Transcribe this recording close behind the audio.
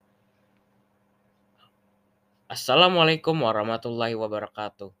Assalamualaikum warahmatullahi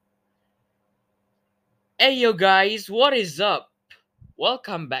wabarakatuh. Hey yo guys, what is up?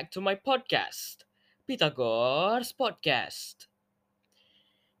 Welcome back to my podcast, Pythagoras Podcast.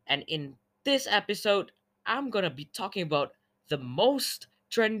 And in this episode, I'm gonna be talking about the most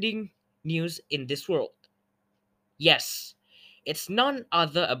trending news in this world. Yes, it's none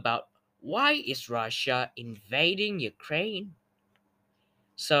other about why is Russia invading Ukraine?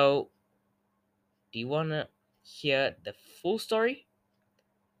 So, do you wanna hear the full story?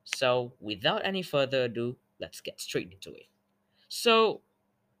 So, without any further ado, let's get straight into it. So,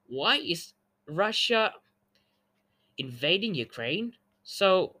 why is Russia invading Ukraine?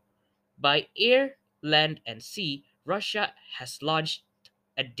 So, by air, land, and sea, Russia has launched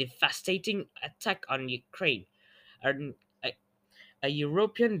a devastating attack on Ukraine, an- a, a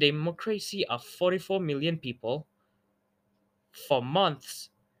European democracy of 44 million people. For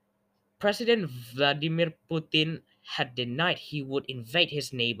months, President Vladimir Putin had denied he would invade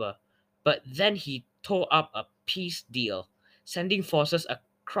his neighbor, but then he tore up a peace deal, sending forces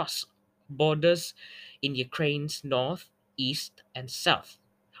across borders in Ukraine's north, east, and south.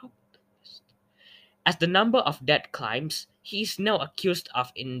 How- As the number of dead climbs, he is now accused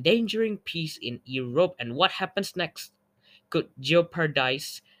of endangering peace in Europe, and what happens next could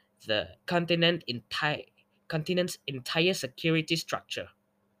jeopardize the continent's entire security structure.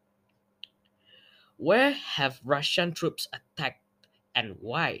 Where have Russian troops attacked and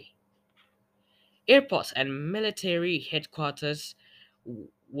why? Airports and military headquarters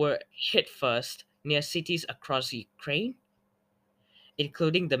were hit first near cities across Ukraine,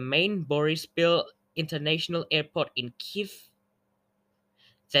 including the main Borispil International Airport in Kiev.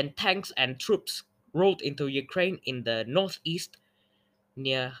 Then tanks and troops rolled into Ukraine in the northeast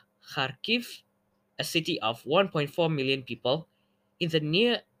near Kharkiv, a city of 1.4 million people, in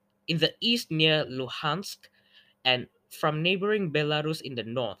the east near Luhansk, and from neighboring Belarus in the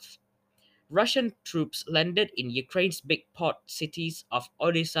north. Russian troops landed in Ukraine's big port cities of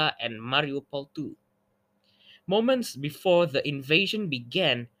Odessa and Mariupol too. Moments before the invasion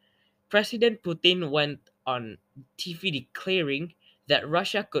began, President Putin went on TV declaring that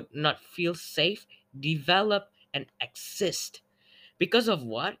Russia could not feel safe, develop, and exist because of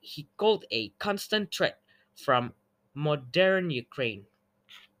what he called a constant threat from modern Ukraine.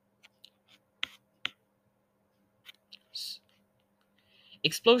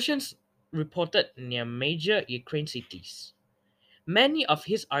 Explosions reported near major Ukraine cities. Many of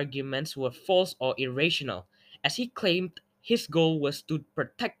his arguments were false or irrational, as he claimed his goal was to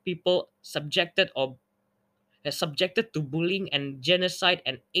protect people subjected to bullying and genocide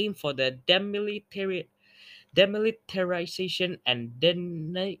and aim for the demilitarization and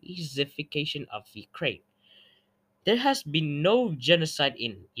denazification of Ukraine. There has been no genocide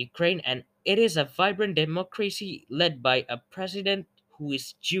in Ukraine, and it is a vibrant democracy led by a president who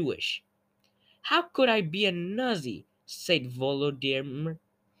is Jewish. How could I be a Nazi? Said Volodymyr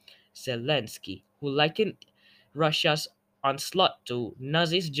Zelensky, who likened Russia's onslaught to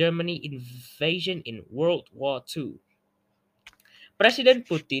Nazi Germany invasion in World War II. President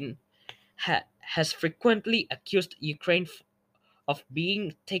Putin has frequently accused Ukraine of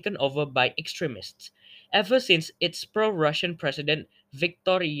being taken over by extremists ever since its pro-Russian president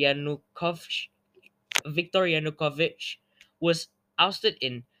Viktor Yanukovych was ousted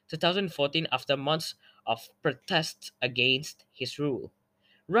in 2014 after months of protests against his rule.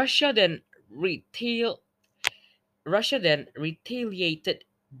 Russia then retail Russia then retaliated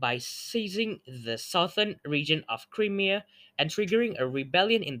by seizing the southern region of Crimea and triggering a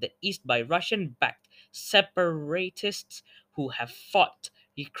rebellion in the east by Russian backed separatists who have fought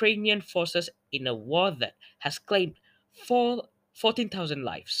Ukrainian forces in a war that has claimed 14,000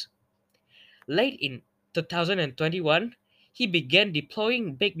 lives. Late in 2021, he began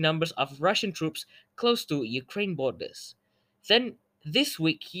deploying big numbers of Russian troops close to Ukraine borders. Then, this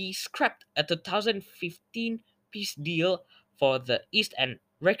week, he scrapped a 2015 peace deal for the East and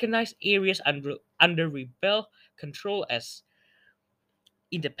recognized areas under rebel control as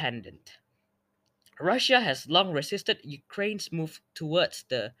independent. Russia has long resisted Ukraine's move towards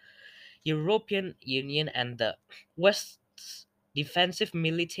the European Union and the West's defensive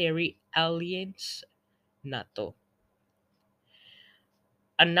military alliance, NATO.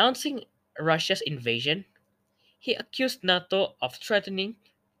 Announcing Russia's invasion, he accused NATO of threatening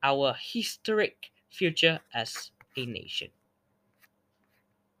our historic future as a nation.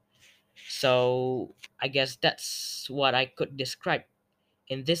 So, I guess that's what I could describe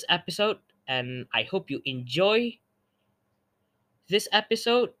in this episode, and I hope you enjoy this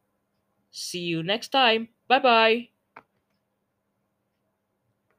episode. See you next time. Bye bye.